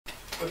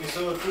Okay,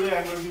 so today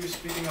I'm going to be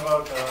speaking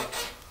about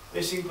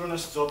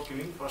asynchronous job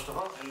queuing first of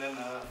all, and then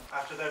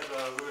after that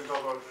we will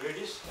talk about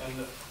redis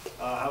and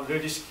how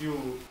redis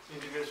queue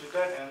integrates with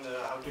that, and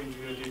how to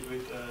integrate it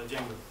with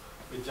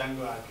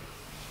Django RQ.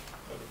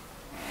 Okay.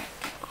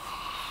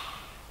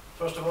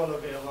 First of all,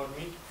 okay, about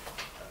me.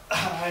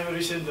 I'm a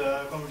recent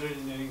computer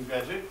engineering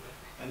graduate,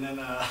 and then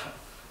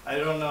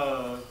I run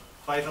a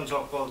Python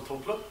shop called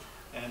Thoplo,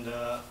 and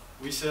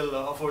we sell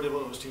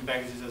affordable hosting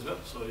packages as well.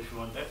 So if you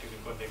want that, you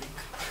can contact me.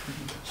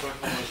 Short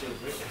commercial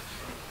break.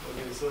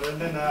 Okay, so and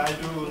then I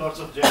do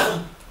lots of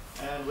Django,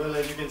 and well,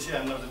 as you can see,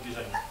 I'm not a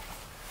designer.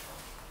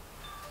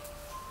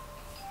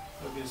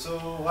 Okay, so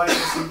why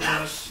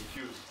asynchronous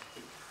queues?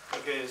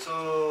 Okay,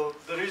 so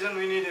the reason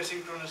we need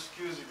asynchronous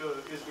queues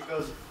is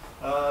because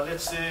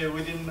let's say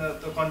within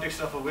the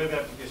context of a web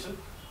application,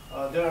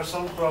 there are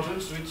some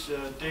problems which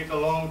take a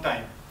long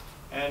time,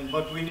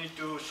 but we need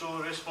to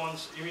show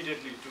response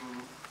immediately to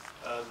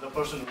the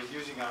person who is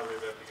using our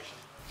web application.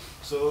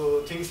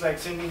 So things like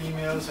sending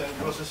emails and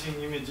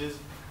processing images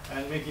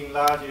and making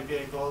large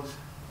API calls,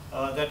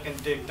 that can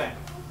take time.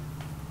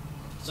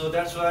 So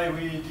that's why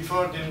we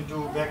defer them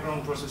to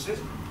background processes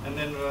and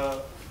then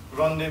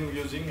run them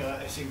using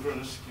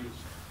asynchronous queues.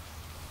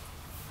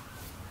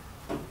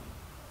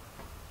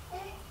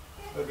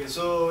 Okay,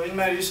 so in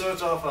my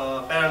research of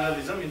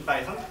parallelism in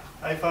Python,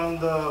 I found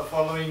the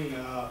following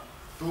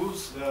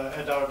tools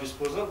at our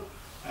disposal.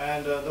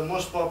 And the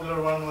most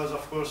popular one was,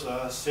 of course,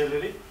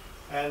 Celery.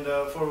 And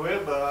for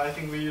web, I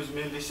think we use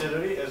mainly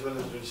Celery as well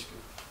as redis.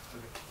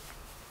 Okay.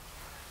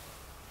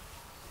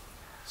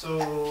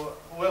 So,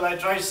 well, I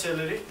tried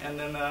Celery, and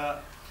then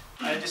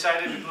I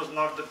decided it was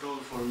not the tool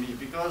for me,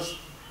 because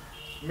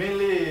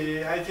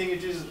mainly I think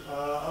it is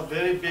a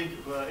very big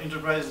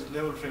enterprise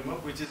level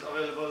framework which is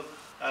available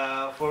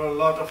for a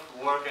lot of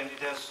work, and it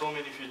has so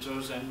many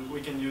features and we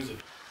can use it.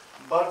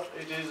 But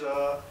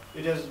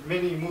it has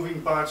many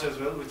moving parts as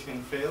well which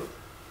can fail,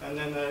 and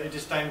then it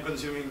is time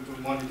consuming to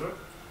monitor,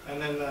 and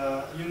then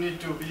you need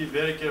to be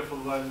very careful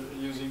while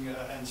using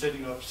and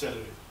setting up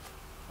Celery.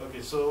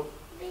 Okay, so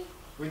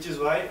which is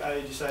why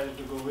I decided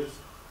to go with.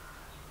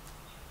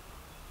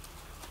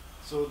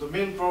 So the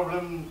main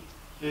problem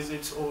is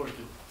it's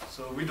overkill,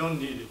 so we don't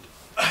need it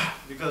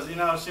because in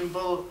our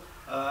simple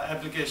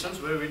applications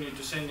where we need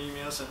to send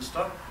emails and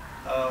stuff,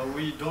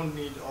 we don't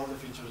need all the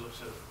features of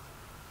Celery.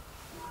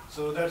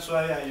 So that's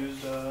why I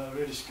used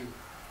redis queue.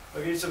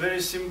 Okay, it's a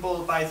very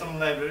simple Python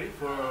library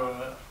for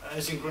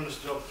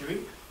asynchronous job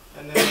queuing,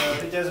 and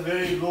then it has a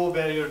very low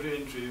barrier to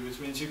entry, which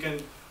means you can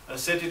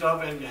set it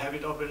up and have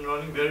it up and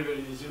running very,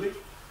 very easily.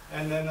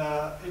 And then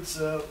it's,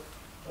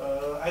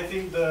 I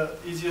think, the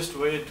easiest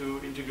way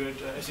to integrate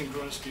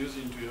asynchronous queues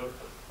into your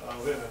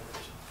web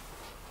application.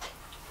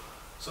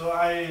 So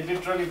I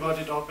literally got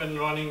it up and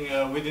running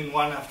within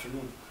one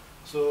afternoon.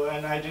 So,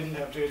 and I didn't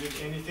have to edit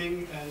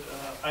anything, and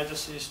I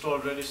just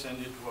installed Redis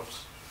and it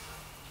works.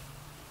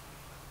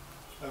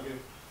 Okay,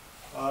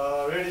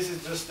 Redis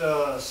is just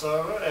a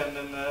server, and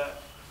then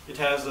it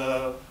has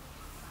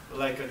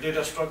like a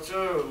data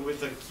structure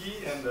with a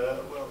key, and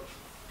well,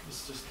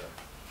 it's just that.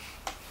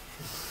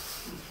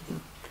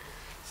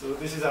 So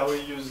this is how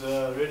we use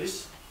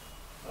Redis.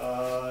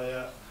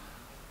 Yeah.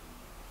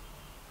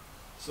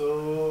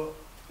 So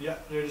yeah,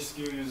 redis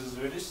queue uses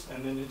Redis,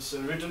 and then it's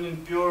written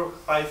in pure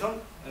Python,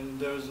 and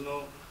there is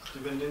no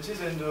dependencies.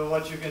 And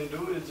what you can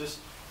do is just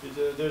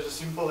there's a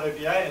simple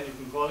API, and you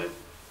can call it,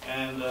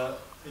 and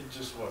it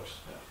just works.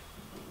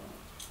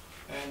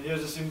 Yeah. And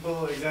here's a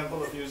simple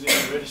example of using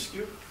Redis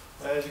queue.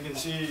 As you can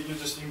see, you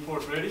just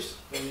import Redis,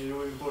 then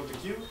you import the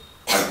queue,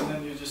 and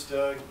then you just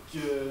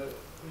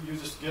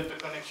get the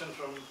connection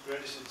from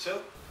Redis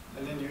itself,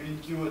 and then you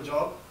in-queue a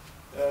job.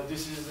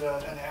 This is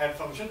an add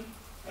function.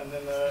 And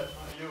then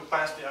you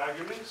pass the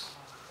arguments,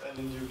 and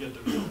then you get the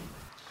result.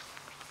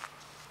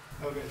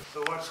 Okay,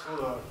 so what's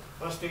cool?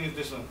 First thing is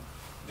this one.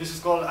 This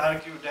is called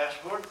RQ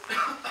dashboard,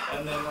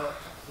 and then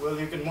well,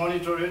 you can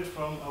monitor it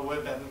from a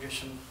web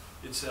application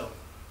itself.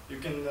 You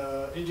can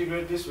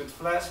integrate this with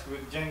Flask,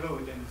 with Django,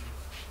 with anything.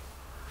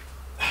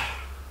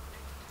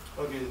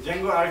 Okay,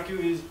 Django RQ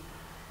is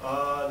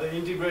the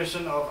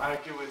integration of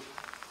RQ with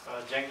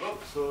Django.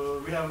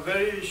 So we have a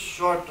very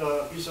short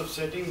piece of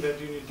setting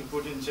that you need to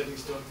put in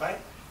settings.py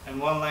and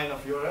one line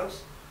of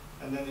URLs,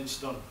 and then it's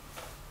done.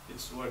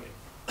 It's working.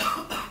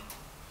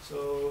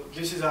 So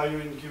this is how you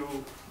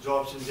in-queue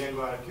jobs in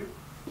Django RQ.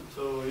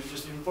 So you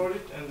just import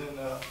it, and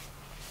then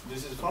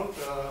this is found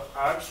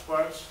arts,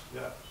 parts,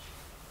 yeah.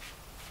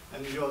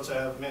 And you also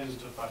have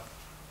managed part.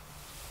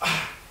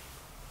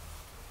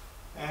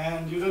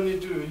 And you don't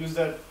need to use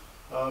that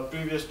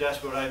previous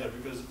dashboard either,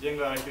 because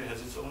Django RQ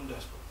has its own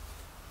dashboard.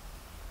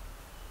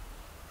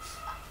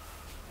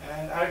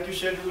 And RQ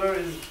scheduler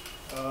is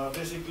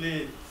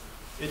basically,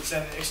 it's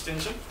an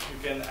extension. You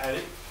can add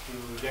it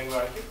to Django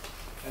RQ,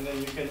 and then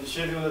you can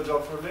schedule a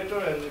job for later,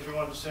 and if you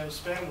want to send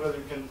spam, well,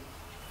 you can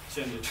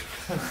send it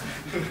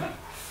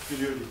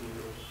periodically.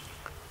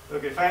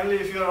 Okay, finally,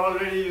 if you are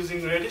already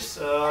using Redis,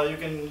 you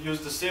can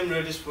use the same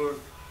Redis for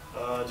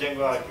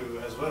Django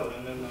RQ as well,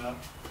 and then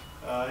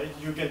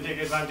you can take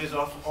advantage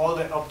of all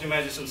the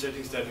optimization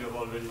settings that you have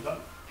already done.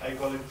 I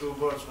call it 2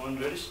 birds, 1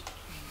 redis.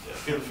 Yeah,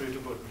 feel free to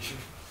put me.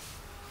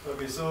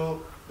 Okay,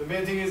 so the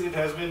main thing is it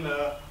has been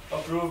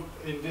approved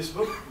in this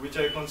book, which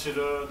I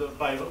consider the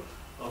Bible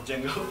of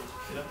Django.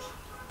 Yeah.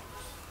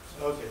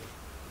 Okay,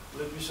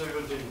 let me show you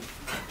a demo.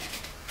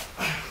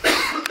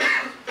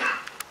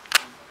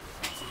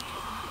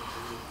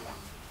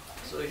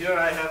 So here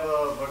I have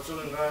a virtual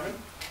environment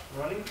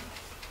running.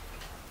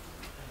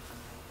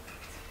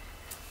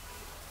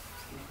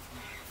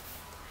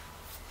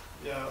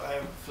 Yeah, I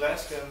have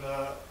Flask, and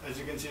as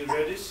you can see,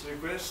 Redis,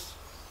 request,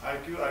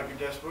 RQ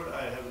dashboard,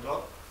 I have it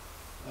all.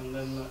 And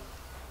then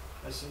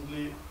I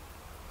simply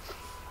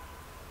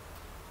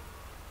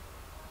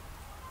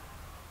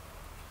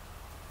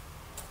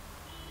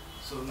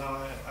so now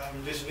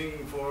I'm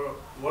listening for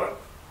work.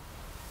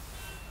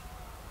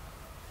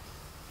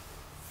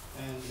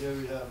 And here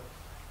we have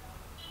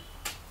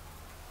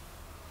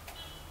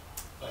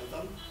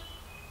Python.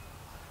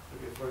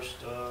 Okay, first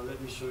let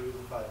me show you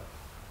the file.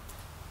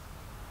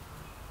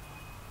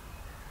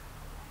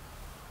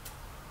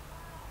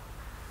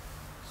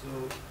 So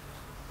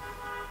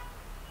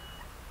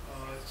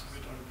it's a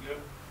bit unclear.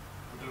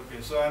 But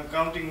okay, so I'm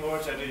counting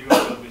words at a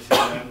URL basically.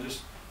 I'm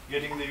just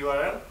getting the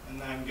URL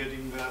and I'm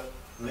getting the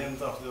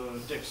length of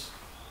the text.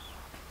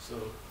 So,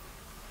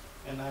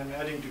 and I'm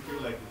adding to queue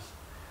like this.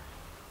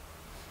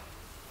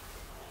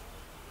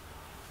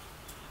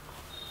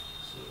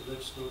 So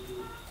let's go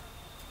to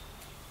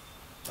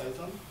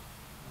Python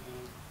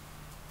and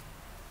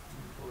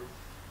import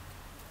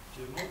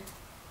demo.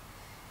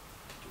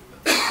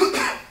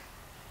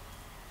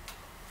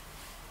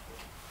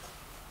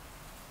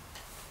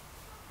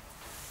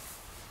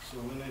 So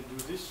when I do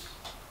this,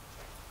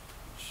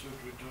 it should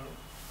return.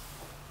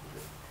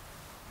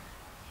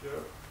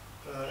 Here,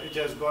 it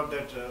has got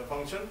that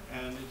function,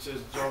 and it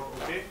says job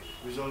OK.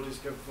 Result is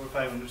kept for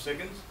 500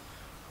 seconds,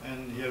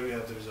 and here we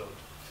have the result: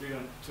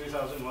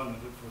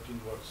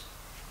 3,114 words.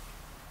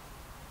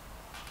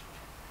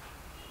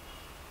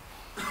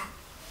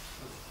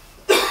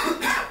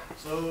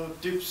 So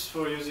tips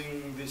for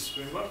using this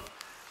framework.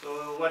 So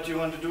what you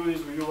want to do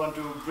is you want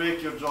to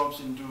break your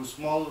jobs into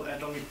small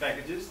atomic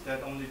packages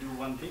that only do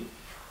one thing,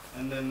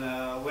 and then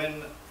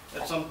when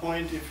at some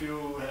point if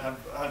you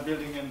are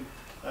building an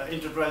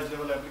enterprise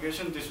level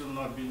application, this will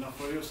not be enough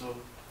for you. So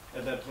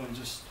at that point,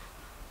 just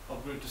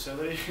upgrade to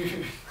Celery,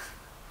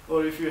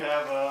 or if you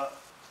have a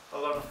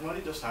lot of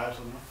money, just hire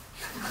someone.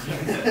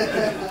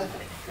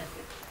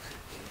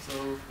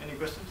 So any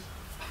questions?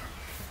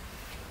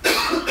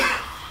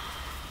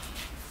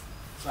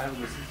 So I have a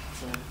question.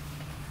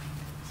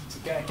 So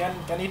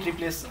can it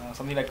replace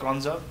something like cron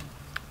job?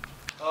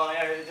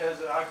 Yeah, it has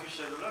RQ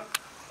scheduler,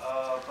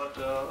 but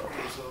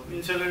okay, so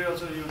in Celery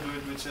also you do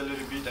it with Celery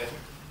Pvt, I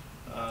think.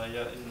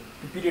 Yeah,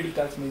 in periodic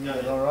tasks maybe,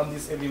 yeah. Or run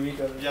this every week.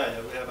 Or yeah,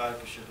 we have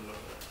RQ scheduler.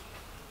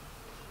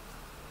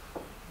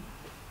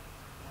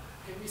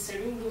 Can we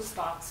schedule those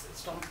tasks,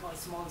 small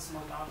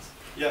tasks?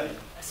 Yeah.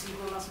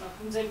 Asynchronous ma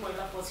kun चाहिँ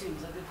पहिला पछि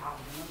हुन्छ त्यो थाहा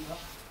हुँदैन नि त.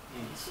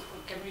 So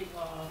can we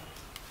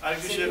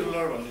RQ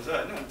scheduler भन्ने छ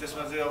हैन,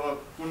 त्यसमा चाहिँ अब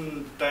कुन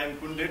टाइम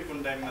कुन डेट कुन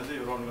टाइममा चाहिँ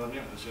रन गर्ने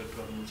भनेर सेट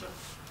गर्नुहुन्छ,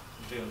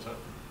 त्यही अनुसार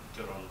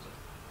त्यो रन हुन्छ.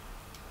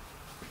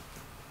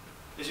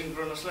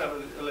 एसिन्क्रोनसलाई अब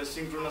यसलाई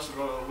सिन्क्रोनस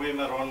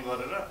वेमा रन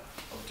गरेर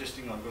अब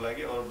टेस्टिङहरुको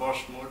लागि, अर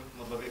बर्स्ट मोड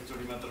मतलब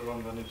एकचोटी मात्र रन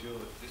गर्ने थियो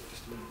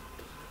त्यस्तो